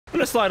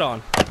gonna slide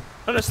on. I'm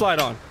gonna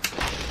slide on.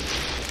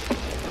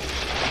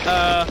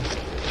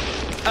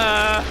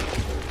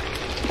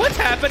 What's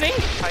happening?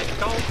 I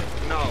don't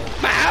know.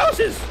 My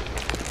house is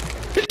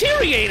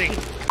deteriorating.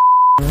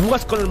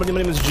 What's going on, everybody?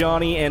 My name is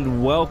Johnny,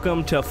 and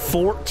welcome to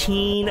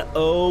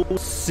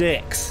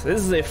 1406.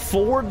 This is a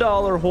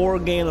 $4 horror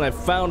game that I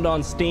found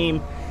on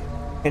Steam,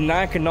 and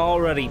I can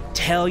already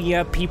tell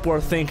you people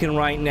are thinking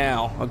right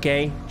now,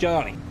 okay?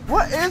 Johnny.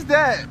 What is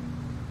that?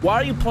 Why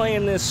are you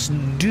playing this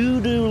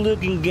doo-doo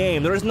looking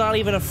game? There's not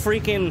even a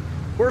freaking...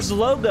 Where's the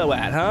logo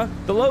at, huh?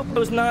 The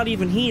logo's not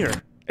even here.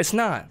 It's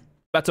not.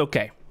 That's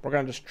okay. We're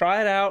gonna just try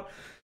it out.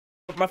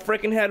 Put my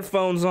freaking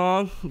headphones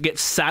on. Get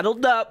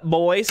saddled up,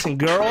 boys and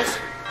girls.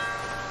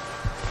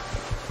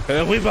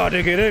 And we about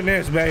to get in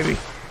this, baby.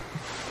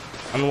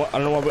 I don't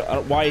know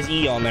why is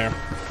E on there.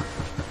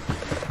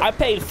 I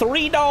paid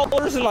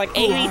 $3 and like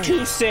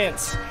 82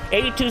 cents.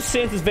 82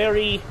 cents is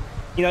very...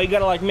 You know, you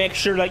gotta like make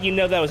sure that you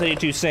know that was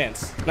 82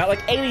 cents. Not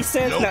like 80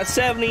 cents, Nope. not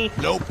 70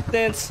 Nope.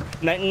 cents,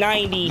 not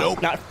 90,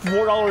 Nope. not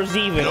 $4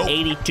 even, Nope.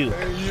 82.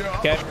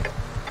 Okay?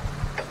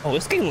 Oh,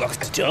 this game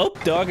looks dope,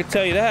 though, I can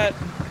tell you that.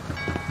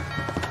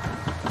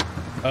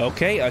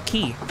 Okay, a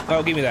key.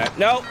 Oh, give me that.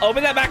 No,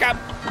 open that back up!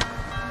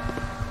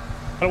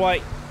 How do I...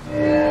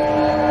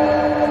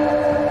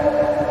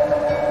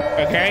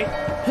 Okay.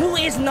 Who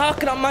is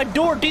knocking on my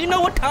door? Do you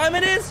know what time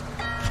it is?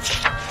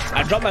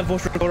 I dropped my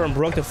voice recorder and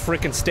broke the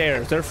freaking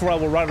stairs. Therefore, I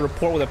will write a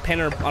report with a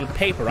pen on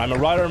paper. I'm a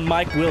writer,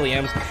 Mike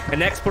Williams,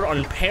 an expert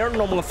on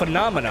paranormal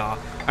phenomena.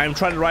 I am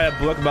trying to write a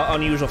book about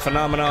unusual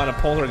phenomena and a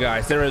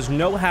poltergeist. There is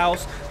no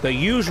house, the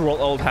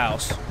usual old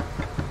house.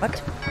 What?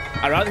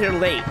 I arrived here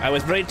late. I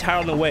was very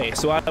tired on the way,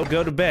 so I'll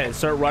go to bed and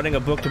start writing a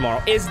book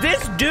tomorrow. Is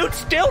this dude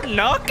still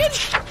knocking?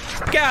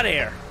 Get out of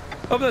here.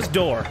 Open this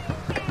door.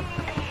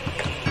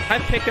 I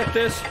pick up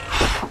this.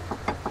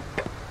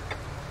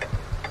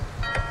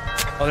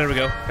 Oh, there we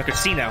go. I can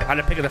see now. I had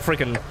to pick up the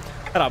freaking...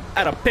 I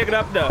had to pick it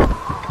up the...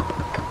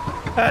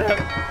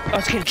 Oh,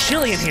 it's getting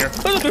chilly in here.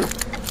 I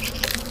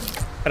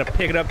had to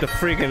pick it up the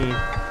freaking...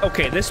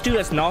 Okay, this dude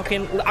that's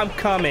knocking... I'm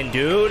coming,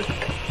 dude.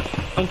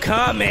 I'm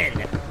coming.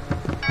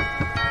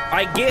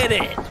 I get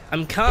it.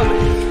 I'm coming.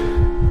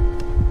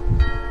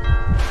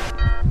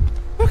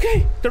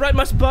 Okay. The right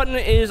mouse button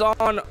is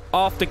on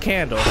off the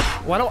candle.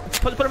 Why don't...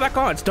 Put it back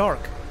on. It's dark.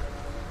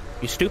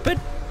 You stupid?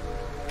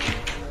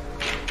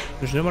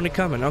 There's nobody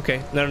coming.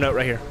 Okay, another note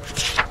right here.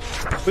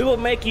 We will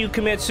make you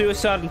commit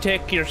suicide and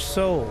take your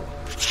soul.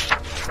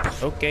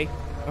 Okay.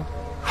 Well,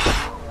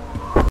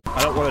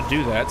 I don't want to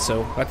do that,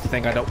 so that's the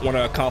thing I don't want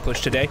to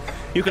accomplish today.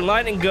 You can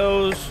light and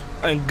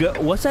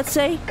what's that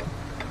say?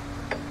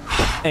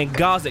 And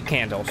gauze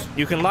candles.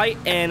 You can light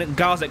and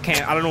gauze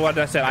candles. I don't know what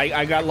that said.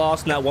 I got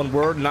lost in that one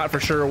word. Not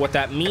for sure what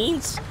that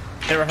means.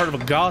 Never heard of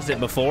a gauze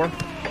before.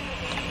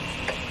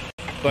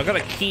 Well, I got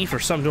a key for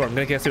some door. I'm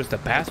gonna guess it was the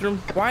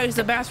bathroom. Why is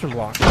the bathroom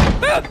locked?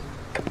 Ah!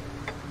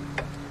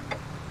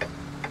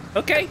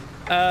 Okay.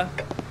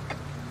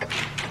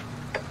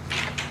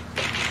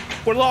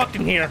 We're locked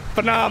in here.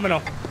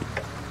 Phenomenal.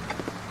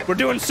 We're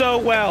doing so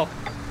well.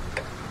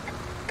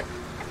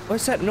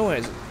 What's that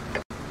noise? Is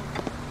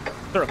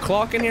there a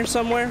clock in here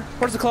somewhere?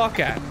 Where's the clock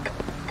at?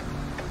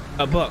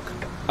 A book.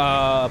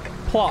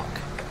 Clock.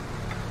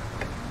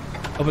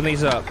 Open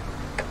these up.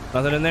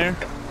 Nothing in there?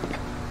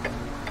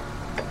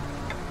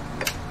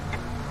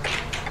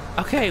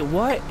 Okay,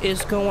 what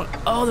is going...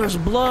 Oh, there's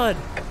blood.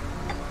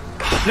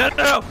 No,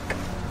 no, no.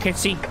 Can't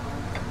see.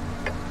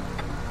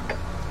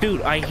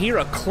 Dude, I hear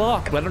a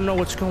clock, but I don't know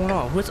what's going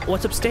on.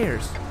 What's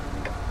upstairs?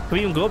 Can we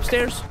even go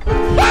upstairs?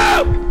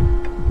 Whoa!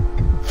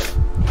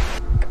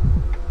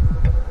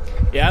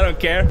 Yeah, I don't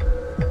care.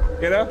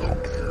 You know?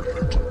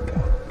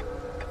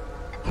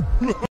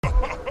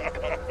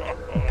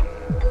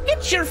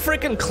 Get your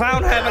freaking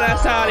clown having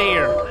ass out of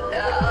here.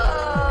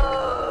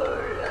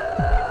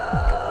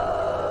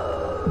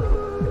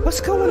 What's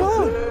going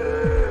on?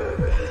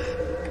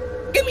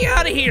 Get me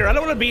out of here! I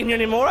don't want to be in here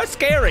anymore. That's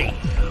scary.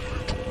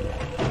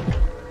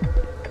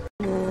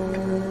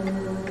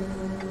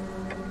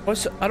 I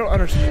don't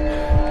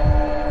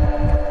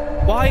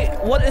understand. Why?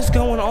 What is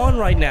going on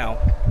right now?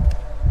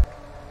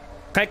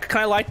 Can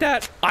I light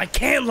that? I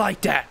can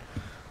light that.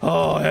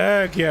 Oh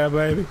heck yeah,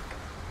 baby.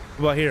 What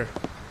about here?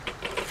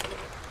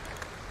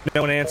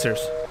 No one answers.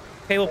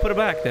 Okay, we'll put it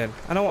back then.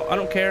 I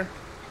don't care.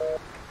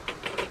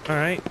 All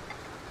right.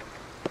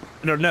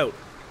 No note.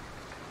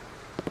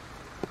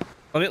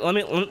 Let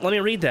me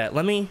read that.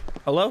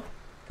 Hello?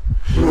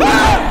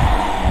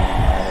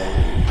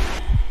 Ah!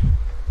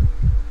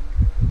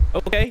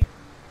 Okay.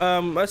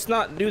 Let's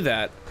not do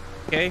that.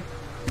 Okay.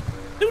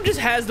 Who just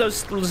has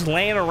those just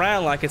laying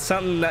around like it's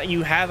something that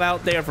you have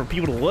out there for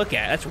people to look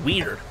at? That's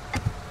weird.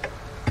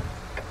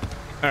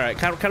 All right.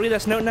 Can I read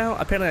this note now?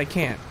 Apparently I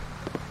can't.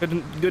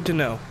 Good to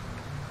know.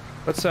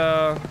 Let's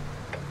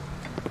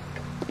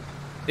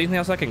anything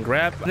else I can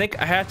grab? I think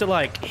I have to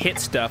like hit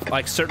stuff,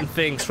 like certain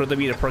things for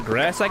me to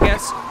progress, I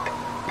guess.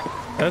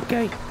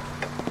 Okay.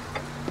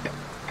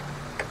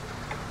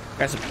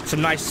 Got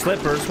some nice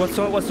slippers. What's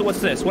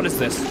this? What is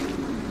this?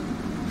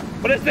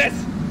 What is this?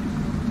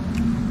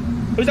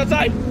 Who's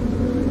outside?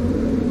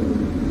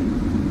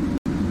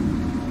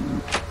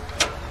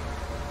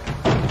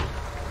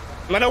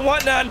 I don't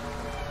want none.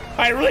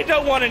 I really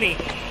don't want any.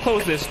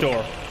 Close this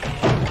door.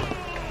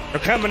 They're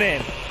coming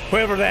in.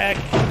 Whoever the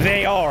heck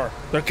they are,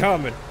 they're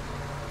coming.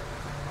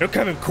 They're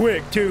coming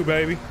quick too,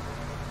 baby.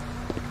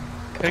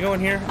 Can I go in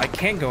here? I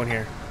can't go in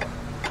here.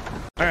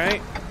 All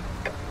right.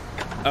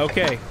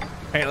 Okay.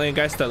 Apparently, I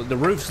guess the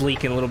roof's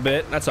leaking a little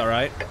bit. That's all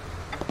right.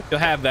 You'll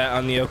have that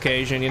on the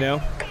occasion, you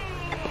know.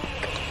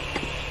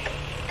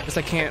 Guess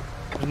I can't.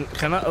 Can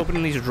I not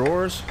open these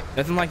drawers?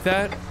 Nothing like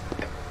that.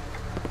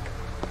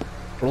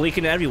 We're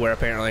leaking everywhere,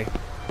 apparently.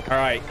 All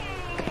right.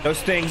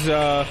 Those things.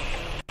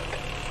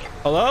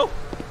 Hello?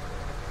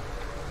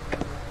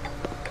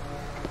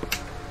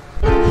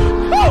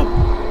 Oh!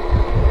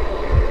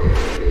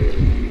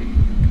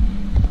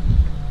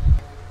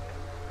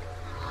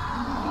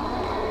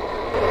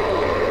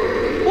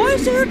 Why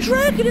is there a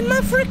dragon in my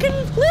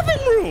freaking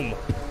living room?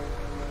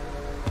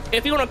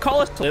 If you want to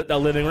call it a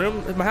living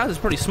room, my house is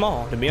pretty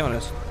small, to be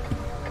honest.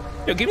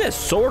 Yo, give me a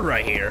sword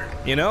right here,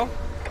 you know?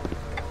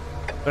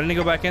 Do I need to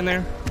go back in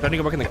there? Do I need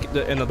to go back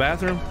in the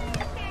bathroom?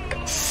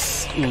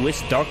 Ooh,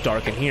 it's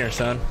dark in here,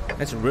 son.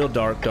 It's real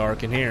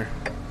dark in here.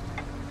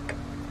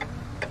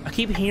 I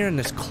keep hearing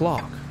this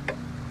clock.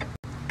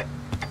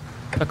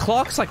 The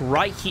clock's like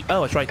right here.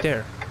 Oh, it's right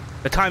there.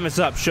 The time is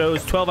up.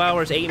 Shows 12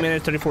 hours, 8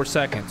 minutes, 34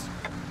 seconds.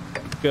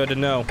 Good to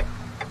know.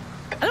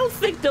 I don't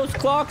think those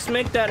clocks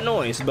make that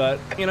noise, but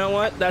you know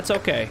what? That's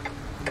okay.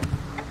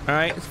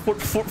 Alright, it's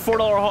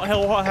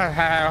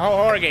 $4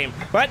 horror game.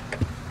 What?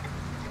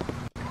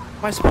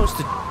 Am I supposed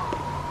to?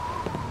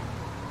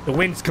 The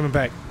wind's coming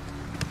back.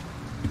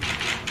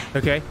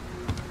 Okay.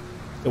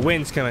 The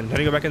wind's coming. How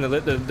do you go back in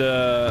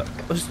the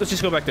let's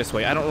just go back this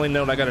way. I don't really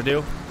know what I gotta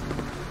do.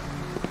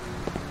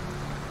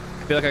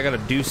 I feel like I gotta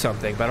do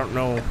something, but I don't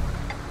know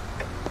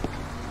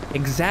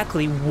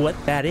exactly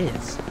what that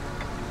is.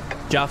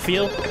 Y'all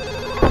feel?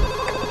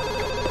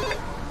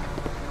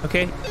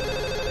 Okay.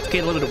 It's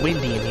getting a little bit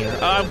windy in here.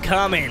 I'm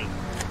coming.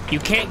 You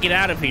can't get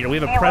out of here. We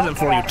have a present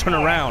for you. Turn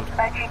around.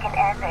 But you can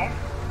end this.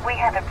 We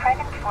have a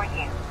present for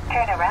you.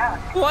 Turn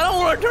around. Well, I don't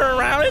want to turn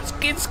around.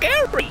 It's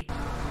scary.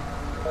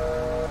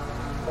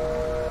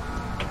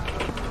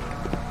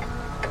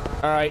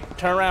 All right,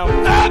 turn around.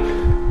 Ah!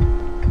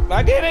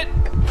 I get it.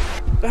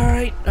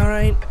 All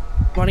right.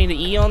 Do I need to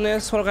E on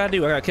this? What do I gotta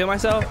do? I gotta kill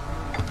myself?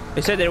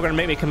 They said they were gonna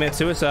make me commit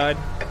suicide,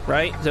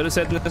 right? Is that what it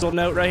said in this little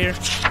note right here?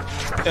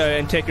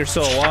 And take your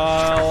soul.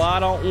 Well, I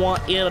don't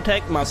want you to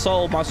take my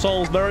soul. My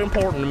soul's very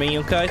important to me,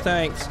 okay?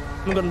 Thanks.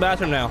 I'm gonna go to the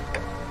bathroom now.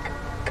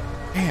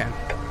 Man.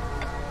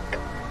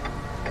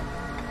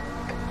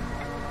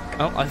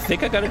 Oh, I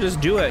think I gotta just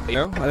do it, you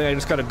know? I think I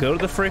just gotta go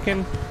to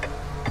the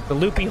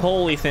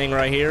loopy-holey thing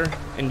right here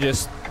and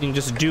just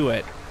do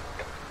it.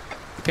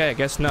 Okay, I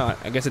guess not.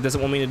 I guess it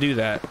doesn't want me to do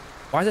that.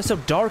 Why is it so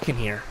dark in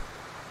here?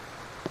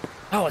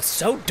 Oh, it's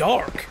so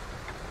dark.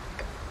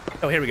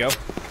 Oh, here we go.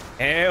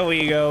 There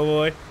we go,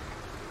 boy.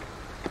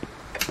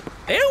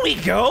 There we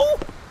go.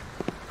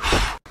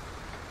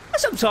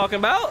 That's what I'm talking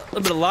about. A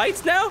little bit of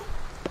lights now. I'm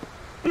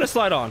gonna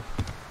slide on.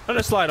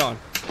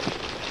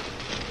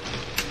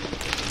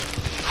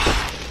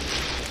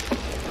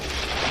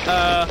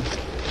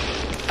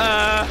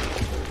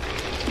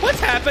 What's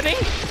happening?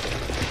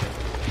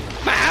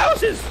 My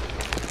house is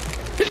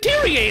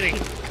deteriorating.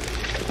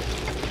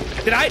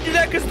 Did I do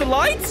that because of the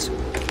lights?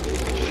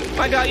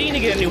 My God, you need to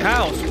get a new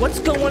house. What's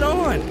going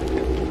on?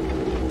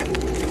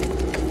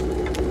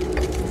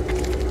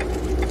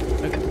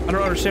 I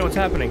don't understand what's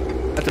happening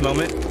at the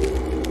moment.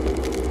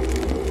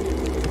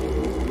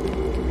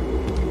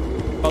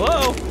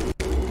 Hello?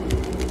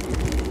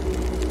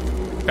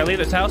 Can I leave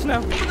this house now?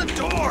 Open the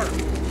door!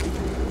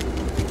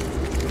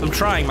 I'm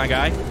trying, my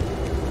guy.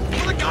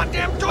 Open the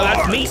goddamn door! Oh,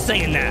 that's me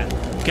saying that.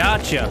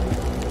 Gotcha.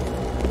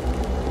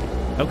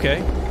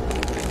 Okay.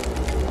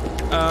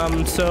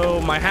 So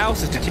my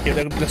house is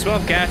deteriorating. The smell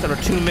of gas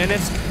after 2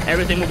 minutes,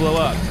 everything will blow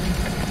up.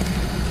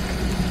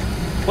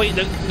 Wait,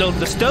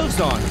 the stove's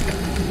on.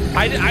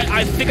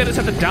 I think I just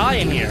have to die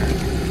in here.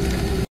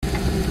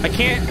 I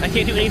can't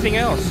do anything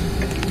else.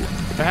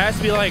 There has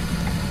to be like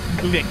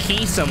maybe a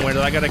key somewhere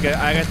that I got to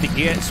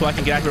get so I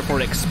can get out here before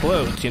it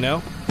explodes, you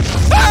know?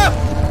 Ah!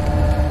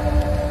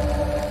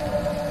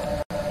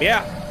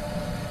 Yeah.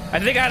 I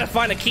think I had to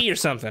find a key or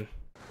something.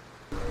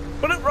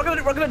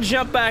 We're gonna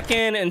jump back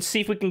in and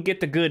see if we can get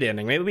the good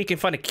ending. Maybe we can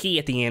find a key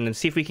at the end and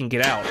see if we can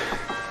get out.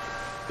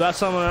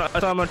 That's what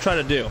I'm gonna try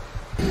to do.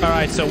 All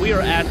right, so we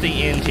are at the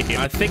end here.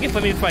 I think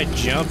if I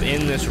jump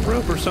in this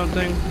rope or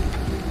something.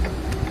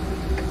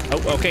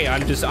 Oh, okay.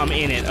 I'm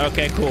in it.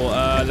 Okay, cool.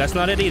 That's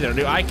not it either,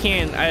 dude. I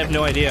have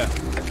no idea.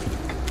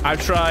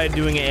 I've tried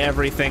doing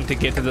everything to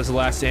get to this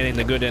last ending,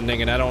 the good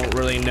ending, and I don't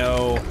really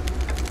know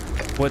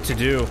what to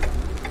do.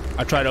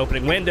 I've tried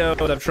opening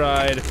windows. I've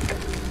tried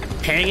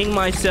hanging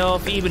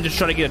myself, even just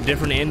trying to get a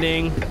different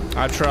ending.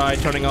 I've tried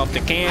turning off the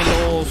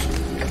candles.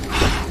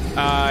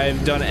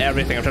 I've done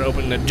everything. I've tried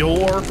opening the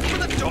door. Open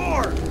the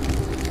door!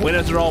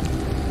 Windows are all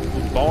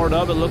barred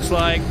up, it looks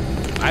like.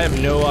 I have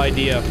no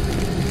idea.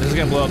 This is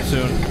gonna blow up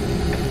soon.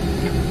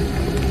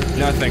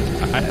 Nothing.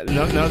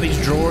 None of these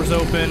drawers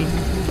open.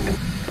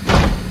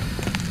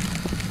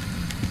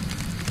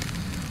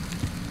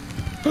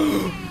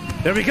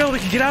 There we go. We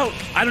can get out.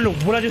 I don't know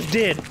what I just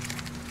did.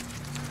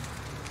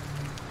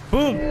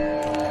 Boom.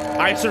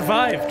 I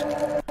survived.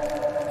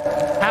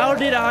 How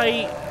did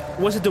I...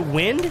 Was it the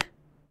wind?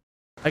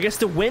 I guess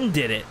the wind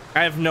did it.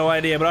 I have no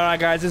idea. But alright,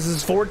 guys. This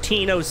is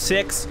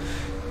 1406.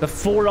 The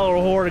 $4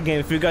 horror game.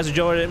 If you guys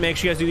enjoyed it, make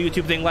sure you guys do the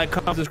YouTube thing. Like,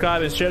 comment,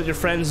 subscribe, and share with your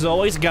friends. As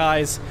always,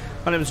 guys,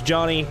 my name is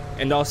Johnny,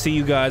 and I'll see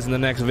you guys in the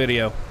next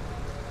video.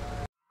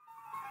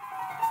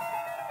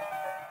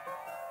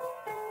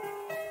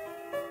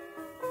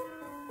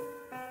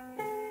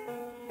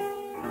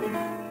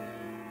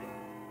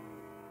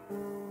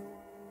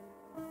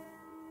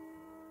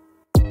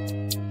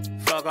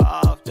 Fuck her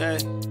off day.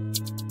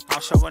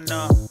 I'm showing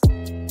up.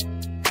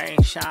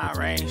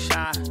 Rain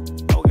shine,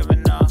 no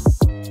giving up.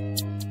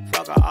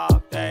 Fuck her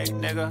off day,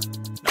 nigga,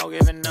 no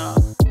giving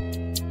up.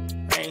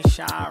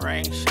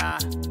 Rain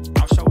shine,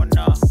 I'm showing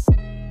up.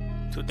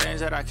 Two things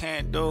that I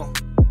can't do.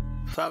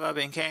 Fuck up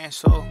and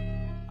cancel.